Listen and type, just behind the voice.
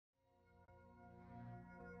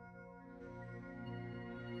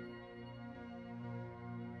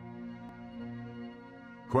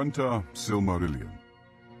Quenta Silmarillion,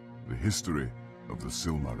 the history of the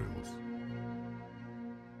Silmarils.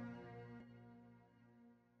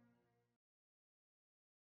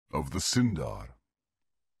 Of the Sindar.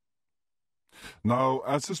 Now,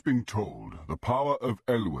 as has been told, the power of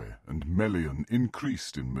Elwe and Melian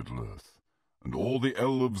increased in Middle-earth, and all the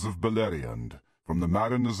Elves of Beleriand, from the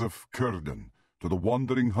mariners of Círdan to the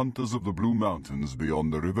wandering hunters of the Blue Mountains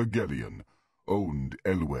beyond the river Gelion, owned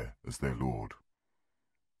Elwe as their lord.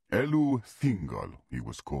 Elu Thingol, he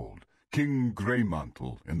was called, King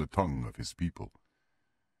Greymantle in the tongue of his people.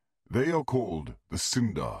 They are called the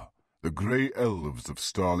Sindar, the grey elves of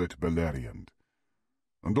starlit Beleriand.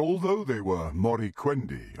 And although they were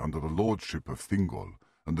Moriquendi under the lordship of Thingol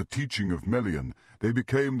and the teaching of Melian, they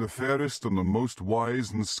became the fairest and the most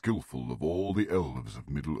wise and skilful of all the elves of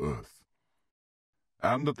Middle-earth.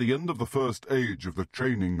 And at the end of the first age of the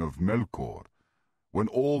Chaining of Melkor, when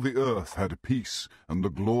all the earth had peace and the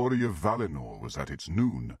glory of Valinor was at its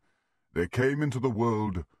noon, there came into the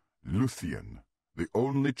world Luthien, the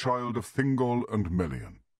only child of Thingol and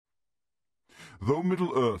Melian. Though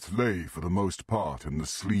Middle-earth lay for the most part in the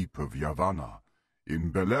sleep of Yavanna, in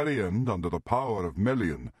Beleriand under the power of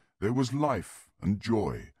Melian there was life and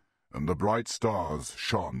joy, and the bright stars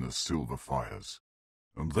shone as silver fires.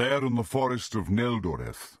 And there in the forest of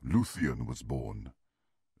Neldoreth Luthien was born,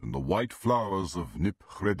 and the white flowers of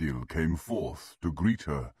Nip-Hredil came forth to greet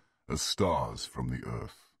her as stars from the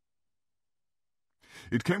earth.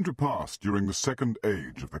 It came to pass during the second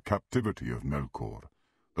age of the captivity of Melkor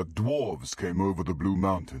that dwarves came over the blue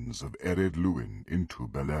mountains of Ered Luin into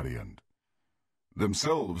Beleriand.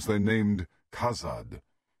 Themselves they named Khazâd,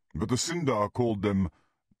 but the Sindar called them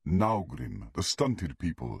Naugrim, the stunted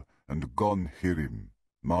people, and Gon-Hirim,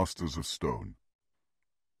 masters of stone.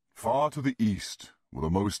 Far to the east were the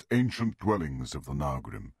most ancient dwellings of the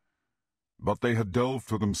Naugrim, but they had delved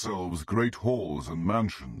for themselves great halls and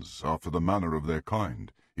mansions after the manner of their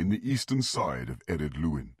kind in the eastern side of Ered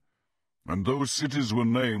Luin, and those cities were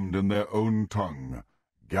named in their own tongue,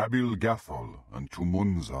 Gabil-Gathol and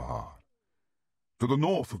Tumunzahar. To the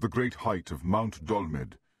north of the great height of Mount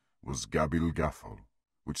Dolmed was Gabil-Gathol,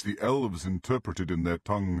 which the elves interpreted in their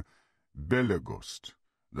tongue Belegost,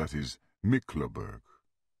 that is, Miklaburg.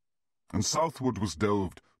 And southward was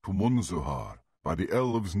delved Tumunzahar by the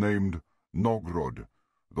elves named Nogrod,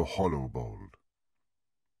 the Hollow-Bold.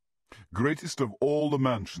 Greatest of all the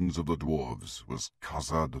mansions of the dwarves was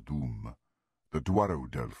Khazâd-dûm, the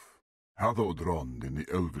Dwarrow-delf, Hadodrond in the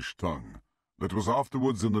elvish tongue, that was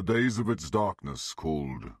afterwards in the days of its darkness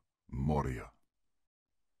called Moria.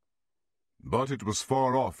 But it was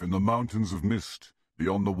far off in the mountains of mist,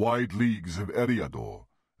 beyond the wide leagues of Eriador,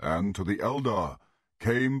 and to the Eldar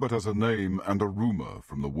came but as a name and a rumour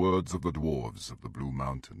from the words of the dwarves of the Blue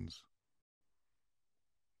Mountains.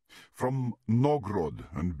 From Nogrod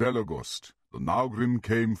and Belegost the Naugrim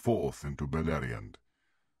came forth into Beleriand,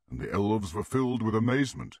 and the elves were filled with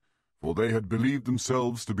amazement, for they had believed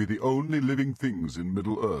themselves to be the only living things in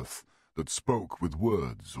Middle-earth that spoke with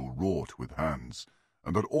words or wrought with hands,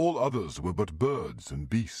 and that all others were but birds and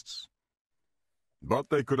beasts.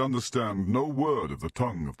 But they could understand no word of the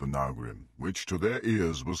tongue of the Naugrim, which to their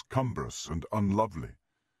ears was cumbrous and unlovely,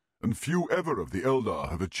 and few ever of the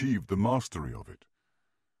Eldar have achieved the mastery of it.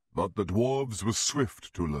 But the dwarves were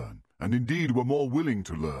swift to learn, and indeed were more willing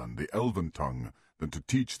to learn the elven tongue than to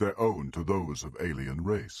teach their own to those of alien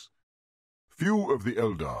race. Few of the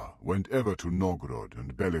Eldar went ever to Nogrod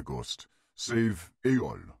and Belegost, save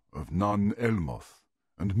Eol of Nan Elmoth,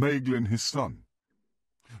 and Maeglin his son.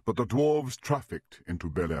 But the dwarves trafficked into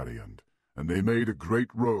Beleriand, and they made a great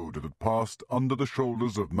road that passed under the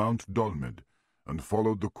shoulders of Mount Dolmed, and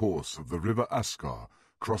followed the course of the river Askar,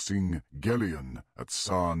 crossing Gelion at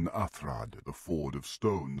San Athrad, the Ford of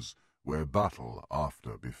Stones, where battle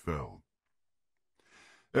after befell.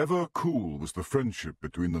 Ever cool was the friendship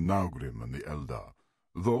between the Naugrim and the Eldar,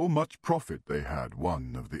 though much profit they had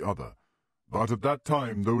one of the other. But at that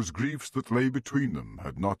time those griefs that lay between them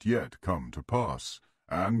had not yet come to pass,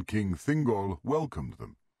 and King Thingol welcomed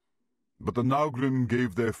them. But the Naugrim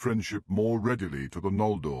gave their friendship more readily to the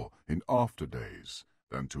Noldor in after days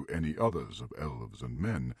than to any others of elves and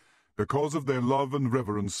men, because of their love and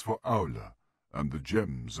reverence for Aula, and the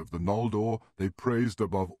gems of the Noldor they praised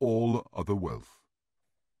above all other wealth.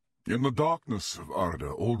 In the darkness of Arda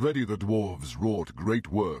already the dwarves wrought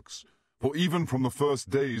great works, for even from the first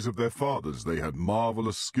days of their fathers they had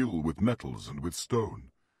marvellous skill with metals and with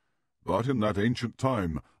stone. But in that ancient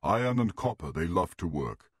time iron and copper they loved to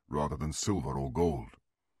work, rather than silver or gold.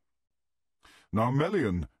 Now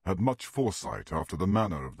Melian had much foresight after the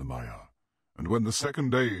manner of the Maiar, and when the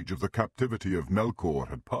second age of the captivity of Melkor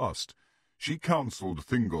had passed, she counselled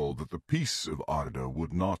Thingol that the peace of Arda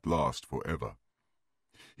would not last forever.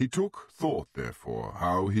 He took thought, therefore,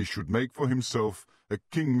 how he should make for himself a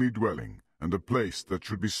kingly dwelling, and a place that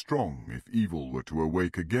should be strong if evil were to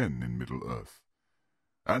awake again in Middle-earth.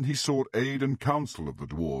 And he sought aid and counsel of the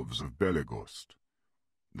Dwarves of Belegost.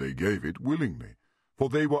 They gave it willingly, for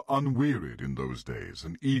they were unwearied in those days,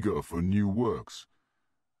 and eager for new works.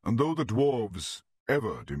 And though the Dwarves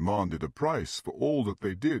ever demanded a price for all that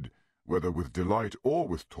they did, whether with delight or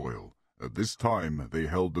with toil, at this time they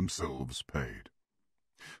held themselves paid.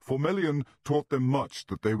 For Melian taught them much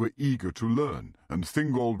that they were eager to learn, and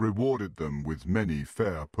Thingol rewarded them with many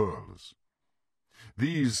fair pearls.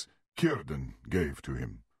 These Círdan gave to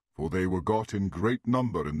him, for they were got in great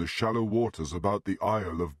number in the shallow waters about the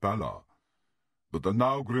Isle of Valar. But the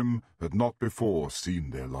Naugrim had not before seen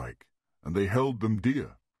their like, and they held them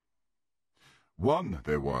dear. One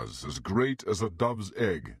there was as great as a dove's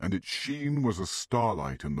egg, and its sheen was as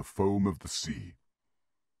starlight in the foam of the sea.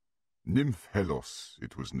 Nymphelos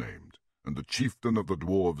it was named, and the chieftain of the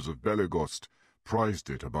Dwarves of Belegost prized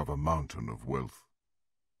it above a mountain of wealth.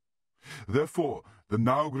 Therefore the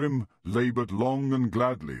Naugrim laboured long and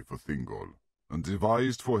gladly for Thingol, and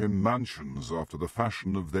devised for him mansions after the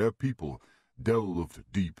fashion of their people, delved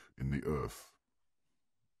deep in the earth.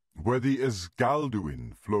 Where the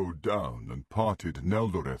Esgalduin flowed down and parted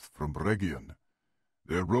Neldoreth from Rhegion,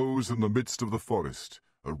 there rose in the midst of the forest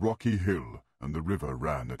a rocky hill, and the river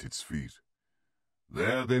ran at its feet.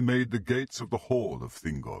 There they made the gates of the hall of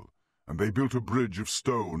Thingol, and they built a bridge of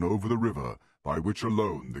stone over the river, by which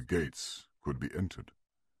alone the gates could be entered.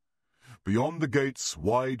 Beyond the gates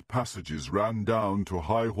wide passages ran down to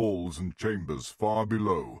high halls and chambers far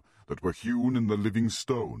below, that were hewn in the living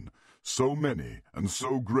stone, so many and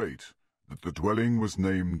so great that the dwelling was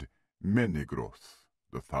named Menegroth,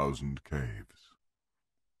 the 1,000 Caves.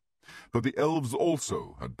 But the elves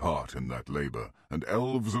also had part in that labour, and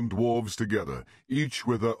elves and dwarves together, each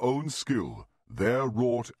with their own skill, there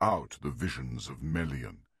wrought out the visions of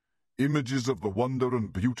Melian, images of the wonder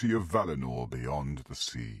and beauty of Valinor beyond the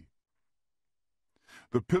sea.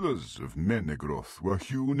 The pillars of Menegroth were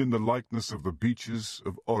hewn in the likeness of the beeches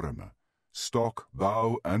of Orema, stock,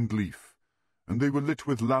 bough, and leaf, and they were lit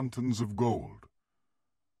with lanterns of gold.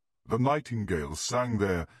 The nightingales sang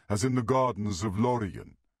there as in the gardens of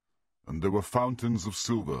Lorien, and there were fountains of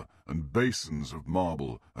silver, and basins of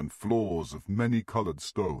marble, and floors of many-coloured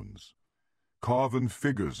stones. Carven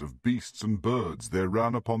figures of beasts and birds there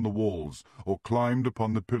ran upon the walls, or climbed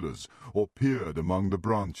upon the pillars, or peered among the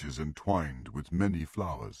branches entwined with many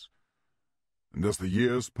flowers. And as the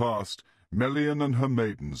years passed, Melian and her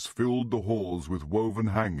maidens filled the halls with woven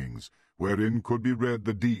hangings, wherein could be read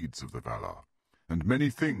the deeds of the Valar, and many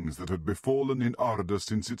things that had befallen in Arda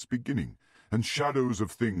since its beginning, and shadows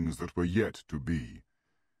of things that were yet to be.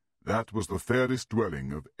 That was the fairest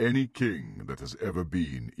dwelling of any king that has ever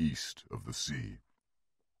been east of the sea.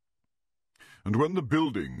 And when the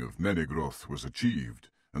building of Menegroth was achieved,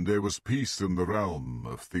 and there was peace in the realm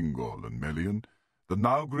of Thingol and Melian, the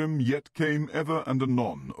Naugrim yet came ever and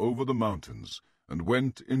anon over the mountains, and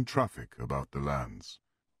went in traffic about the lands.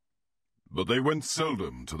 But they went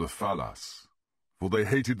seldom to the Falas, for they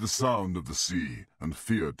hated the sound of the sea, and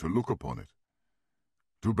feared to look upon it.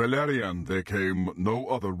 To Beleriand there came no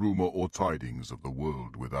other rumour or tidings of the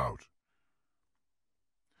world without.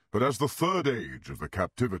 But as the third age of the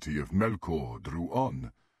captivity of Melkor drew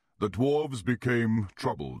on, the dwarves became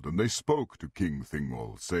troubled, and they spoke to King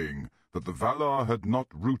Thingol, saying that the Valar had not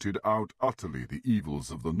rooted out utterly the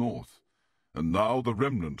evils of the north, and now the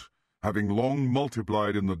remnant, having long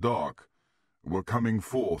multiplied in the dark, were coming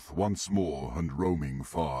forth once more and roaming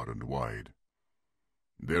far and wide.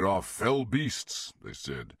 "There are fell beasts," they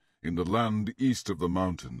said, "in the land east of the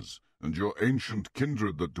mountains, and your ancient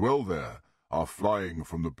kindred that dwell there are flying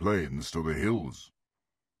from the plains to the hills."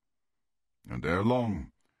 And ere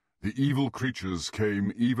long the evil creatures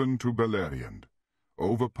came even to Beleriand,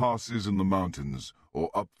 over passes in the mountains,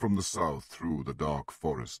 or up from the south through the dark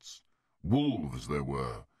forests. Wolves there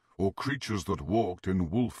were, or creatures that walked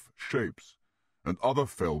in wolf shapes, and other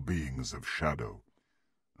fell beings of shadow,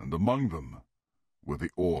 and among them were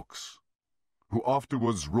the Orcs, who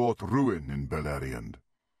afterwards wrought ruin in Beleriand.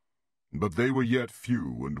 But they were yet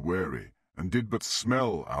few and wary, and did but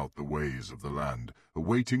smell out the ways of the land,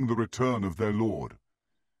 awaiting the return of their lord.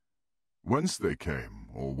 Whence they came,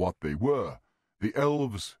 or what they were, the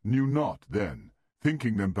elves knew not then,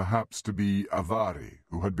 thinking them perhaps to be Avari,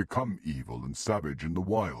 who had become evil and savage in the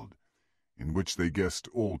wild, in which they guessed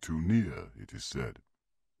all too near, it is said.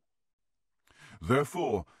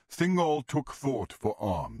 Therefore Thingol took thought for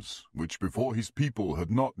arms, which before his people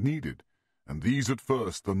had not needed, and these at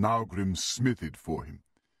first the Naugrim smithed for him,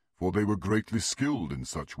 for they were greatly skilled in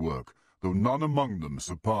such work, though none among them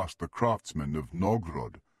surpassed the craftsmen of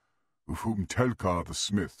Nogrod, of whom Telkar the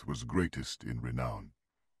smith was greatest in renown.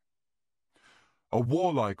 A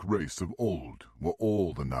warlike race of old were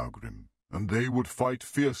all the Naugrim, and they would fight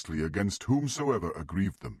fiercely against whomsoever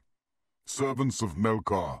aggrieved them. Servants of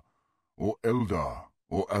Melkor, or Eldar,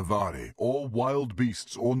 or Avari, or wild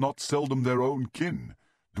beasts, or not seldom their own kin,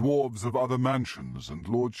 dwarves of other mansions and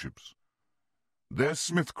lordships. Their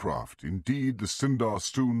smithcraft, indeed, the Sindar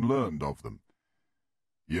soon learned of them.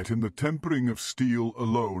 Yet in the tempering of steel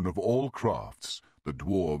alone of all crafts, the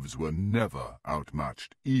dwarves were never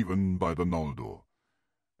outmatched, even by the Noldor.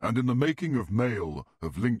 And in the making of mail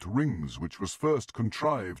of linked rings, which was first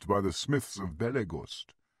contrived by the smiths of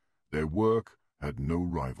Belegost, their work had no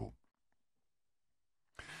rival.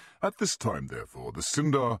 At this time, therefore, the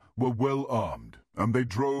Sindar were well armed, and they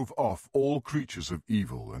drove off all creatures of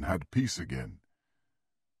evil and had peace again.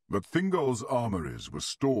 But Thingol's armories were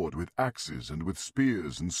stored with axes and with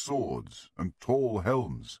spears and swords and tall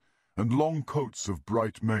helms and long coats of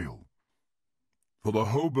bright mail. For the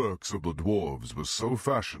hauberks of the dwarves were so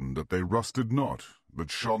fashioned that they rusted not,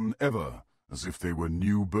 but shone ever as if they were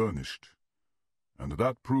new burnished. And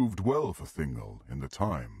that proved well for Thingol in the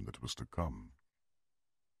time that was to come.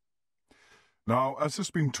 Now, as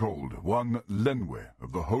has been told, one Lenwe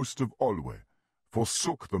of the host of Olwe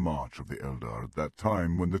forsook the march of the Eldar at that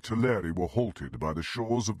time when the Teleri were halted by the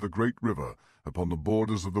shores of the great river upon the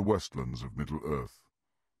borders of the westlands of Middle-earth.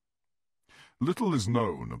 Little is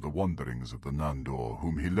known of the wanderings of the Nandor,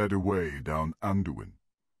 whom he led away down Anduin.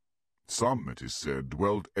 Some, it is said,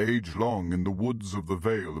 dwelt age-long in the woods of the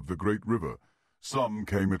vale of the great river. Some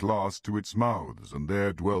came at last to its mouths, and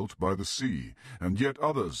there dwelt by the sea, and yet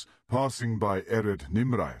others, passing by Ered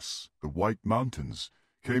Nimrais, the White Mountains,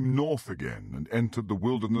 came north again and entered the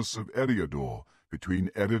wilderness of Eriador, between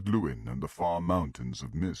Ered Luin and the far mountains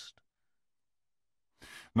of Mist.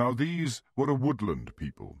 Now these were a woodland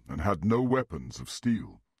people, and had no weapons of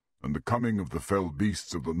steel, and the coming of the fell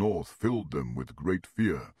beasts of the north filled them with great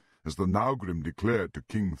fear, as the Naugrim declared to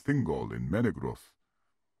King Thingol in Menegroth.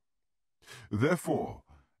 Therefore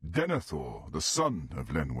Denethor, the son of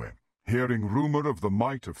Lenwe, hearing rumour of the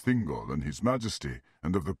might of Thingol and his majesty,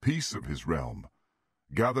 and of the peace of his realm,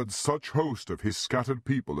 gathered such host of his scattered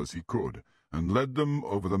people as he could, and led them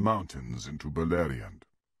over the mountains into Beleriand.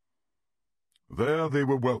 There they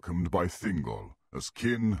were welcomed by Thingol, as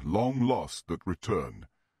kin long lost that returned,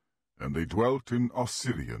 and they dwelt in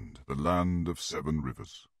Osiriand, the land of 7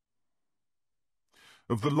 rivers.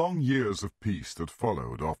 Of the long years of peace that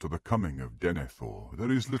followed after the coming of Denethor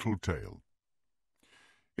there is little tale.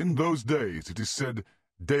 In those days, it is said,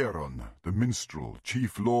 J.R.R, the minstrel,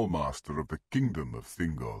 chief lawmaster of the kingdom of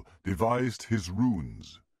Thingol, devised his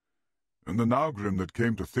runes. And the Naugrim that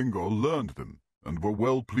came to Thingol learned them, and were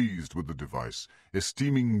well pleased with the device,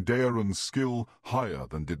 esteeming J.R.R's skill higher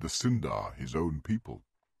than did the Sindar, his own people.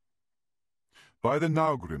 By the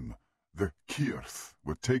Naugrim, the Cirth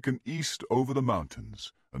were taken east over the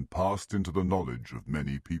mountains, and passed into the knowledge of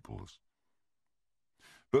many peoples.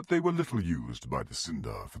 But they were little used by the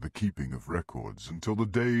Sindar for the keeping of records until the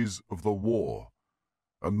days of the war,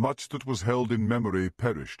 and much that was held in memory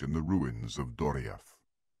perished in the ruins of Doriath.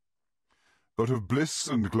 But of bliss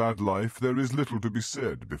and glad life there is little to be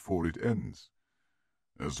said before it ends.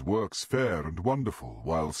 As works fair and wonderful,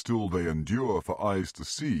 while still they endure for eyes to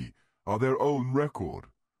see, are their own record,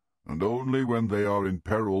 and only when they are in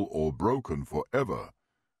peril or broken for ever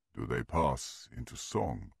do they pass into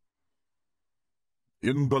song.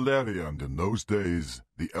 In Beleriand in those days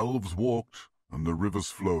the elves walked, and the rivers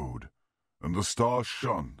flowed, and the stars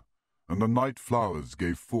shone, and the night flowers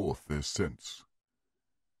gave forth their scents.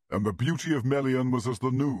 And the beauty of Melian was as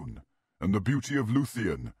the noon, and the beauty of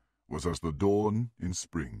Luthien was as the dawn in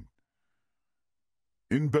spring.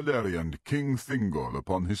 In Beleriand King Thingol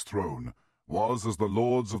upon his throne was as the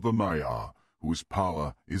lords of the Maiar, whose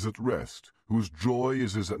power is at rest, whose joy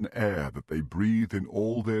is as an air that they breathe in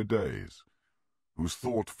all their days, whose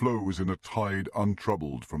thought flows in a tide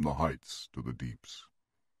untroubled from the heights to the deeps.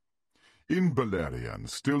 In Beleriand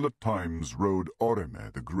still at times rode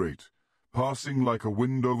Orome the Great, passing like a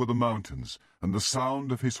wind over the mountains, and the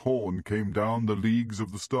sound of his horn came down the leagues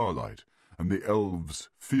of the starlight, and the elves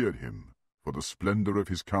feared him for the splendour of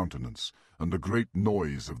his countenance, and the great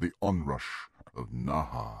noise of the onrush of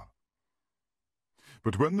Nahar.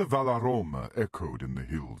 But when the Valaroma echoed in the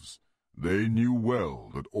hills, they knew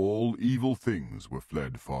well that all evil things were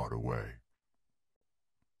fled far away.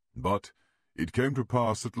 But it came to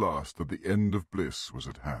pass at last that the end of bliss was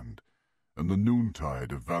at hand, and the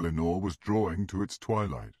noontide of Valinor was drawing to its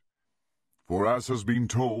twilight. For as has been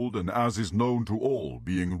told, and as is known to all,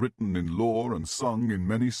 being written in lore and sung in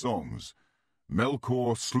many songs,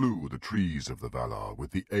 Melkor slew the trees of the Valar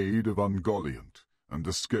with the aid of Ungoliant, and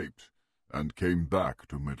escaped, and came back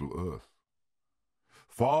to Middle-earth.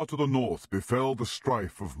 Far to the north befell the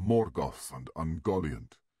strife of Morgoth and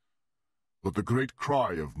Ungoliant. But the great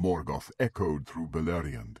cry of Morgoth echoed through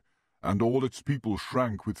Beleriand, and all its people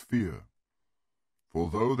shrank with fear. For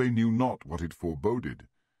though they knew not what it foreboded,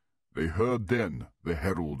 they heard then the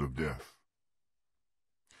herald of death.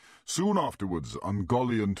 Soon afterwards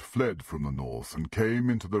Ungoliant fled from the north, and came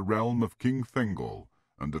into the realm of King Thingol,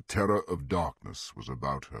 and a terror of darkness was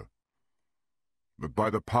about her. But by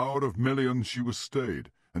the power of Melian she was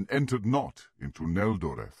stayed, and entered not into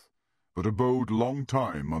Neldoreth, but abode long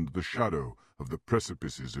time under the shadow of the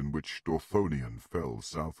precipices in which Dorthonion fell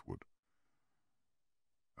southward.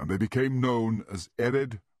 And they became known as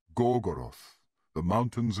Ered Gorgoroth, the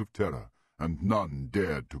mountains of terror, and none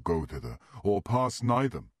dared to go thither, or pass nigh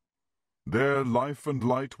them. There life and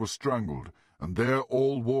light were strangled, and there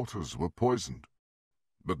all waters were poisoned.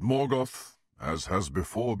 But Morgoth, as has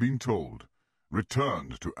before been told,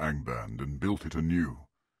 returned to Angband and built it anew,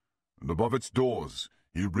 and above its doors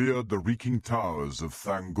he reared the reeking towers of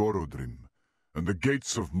Thangorodrim, and the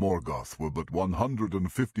gates of Morgoth were but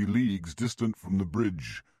 150 leagues distant from the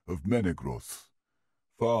bridge of Menegroth,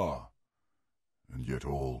 far, and yet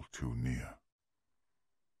all too near.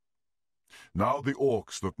 Now the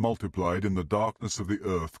Orcs that multiplied in the darkness of the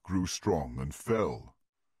earth grew strong and fell,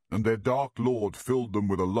 and their dark lord filled them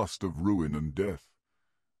with a lust of ruin and death.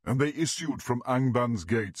 And they issued from Angband's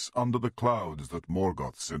gates under the clouds that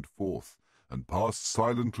Morgoth sent forth, and passed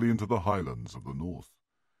silently into the highlands of the north.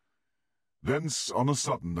 Thence on a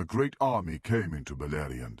sudden a great army came into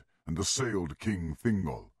Beleriand, and assailed King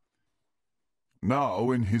Thingol. Now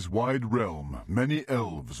in his wide realm many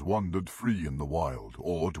elves wandered free in the wild,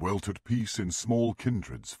 or dwelt at peace in small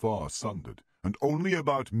kindreds far sundered, and only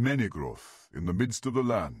about Menegroth, in the midst of the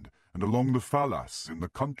land, and along the Falas in the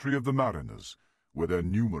country of the mariners, were their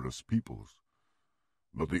numerous peoples.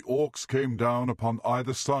 But the Orcs came down upon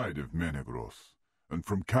either side of Menegroth, and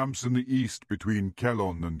from camps in the east between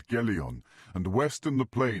Kelon and Gelion, and west in the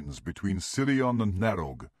plains between Sirion and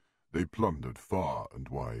Narog, they plundered far and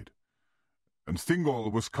wide. And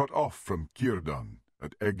Thingol was cut off from Círdan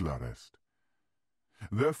at Eglarest.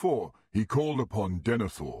 Therefore he called upon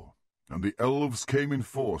Denethor, and the elves came in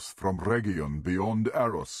force from Region beyond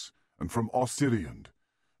Aros, and from Ossiriand,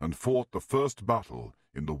 and fought the first battle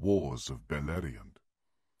in the wars of Beleriand.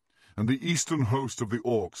 And the eastern host of the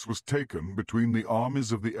Orcs was taken between the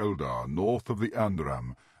armies of the Eldar north of the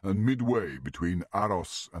Andram, and midway between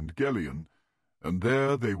Aros and Gelion, and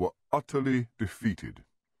there they were utterly defeated.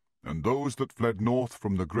 And those that fled north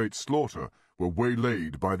from the great slaughter were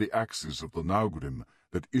waylaid by the axes of the Naugrim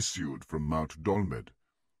that issued from Mount Dolmed.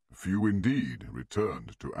 Few indeed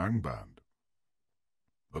returned to Angband.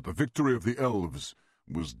 But the victory of the elves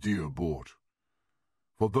was dear bought.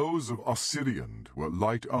 For those of Ossiriand were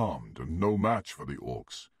light-armed and no match for the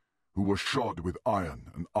Orcs, who were shod with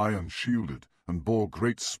iron and iron-shielded, and bore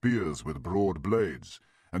great spears with broad blades,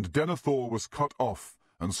 and Denethor was cut off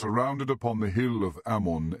and surrounded upon the hill of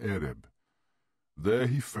Amon-Ereb. There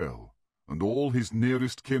he fell, and all his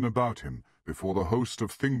nearest kin about him, before the host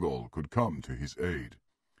of Thingol could come to his aid.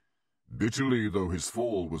 Bitterly though his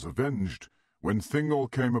fall was avenged, when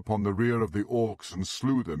Thingol came upon the rear of the Orcs and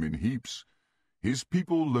slew them in heaps, his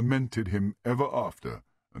people lamented him ever after,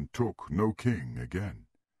 and took no king again.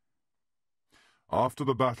 After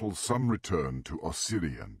the battle some returned to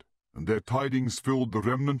Ossiriand, and their tidings filled the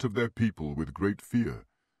remnant of their people with great fear,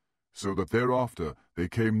 so that thereafter they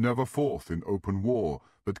came never forth in open war,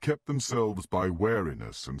 but kept themselves by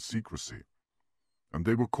wariness and secrecy. And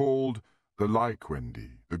they were called the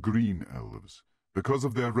Lyquendi, the Green Elves, because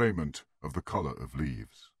of their raiment of the colour of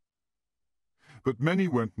leaves. But many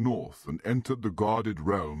went north and entered the guarded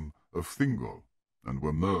realm of Thingol, and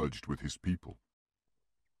were merged with his people.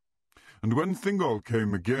 And when Thingol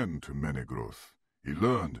came again to Menegroth, he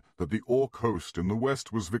learned that the Orc host in the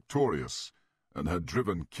west was victorious, and had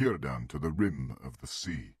driven Círdan to the rim of the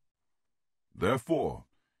sea. Therefore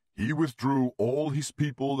he withdrew all his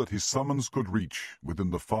people that his summons could reach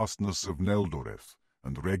within the fastness of Neldoreth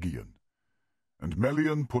and Region. And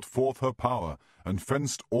Melian put forth her power, and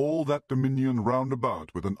fenced all that dominion round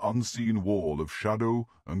about with an unseen wall of shadow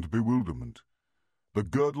and bewilderment, the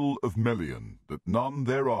girdle of Melian, that none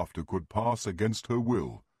thereafter could pass against her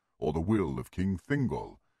will, or the will of King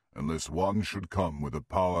Thingol, unless one should come with a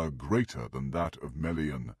power greater than that of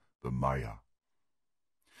Melian the Maya.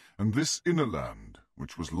 And this inner land,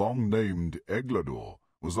 which was long named Eglador,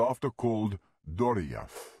 was after called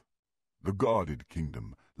Doriath, the guarded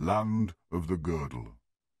kingdom, land of the girdle.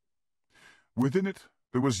 Within it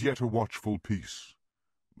there was yet a watchful peace,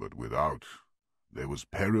 but without there was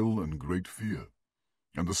peril and great fear,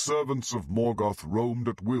 and the servants of Morgoth roamed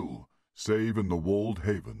at will, save in the walled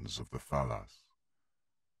havens of the Falas.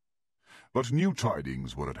 But new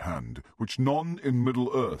tidings were at hand, which none in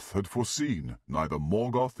Middle-earth had foreseen, neither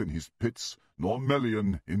Morgoth in his pits, nor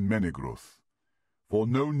Melian in Menegroth. For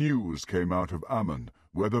no news came out of Ammon,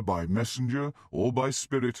 whether by messenger, or by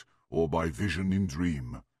spirit, or by vision in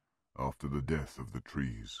dream, after the death of the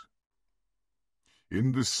trees.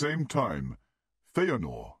 In this same time,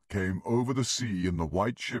 Feanor came over the sea in the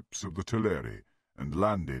white ships of the Teleri, and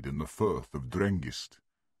landed in the firth of Drengist,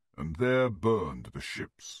 and there burned the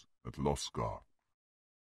ships at Losgard.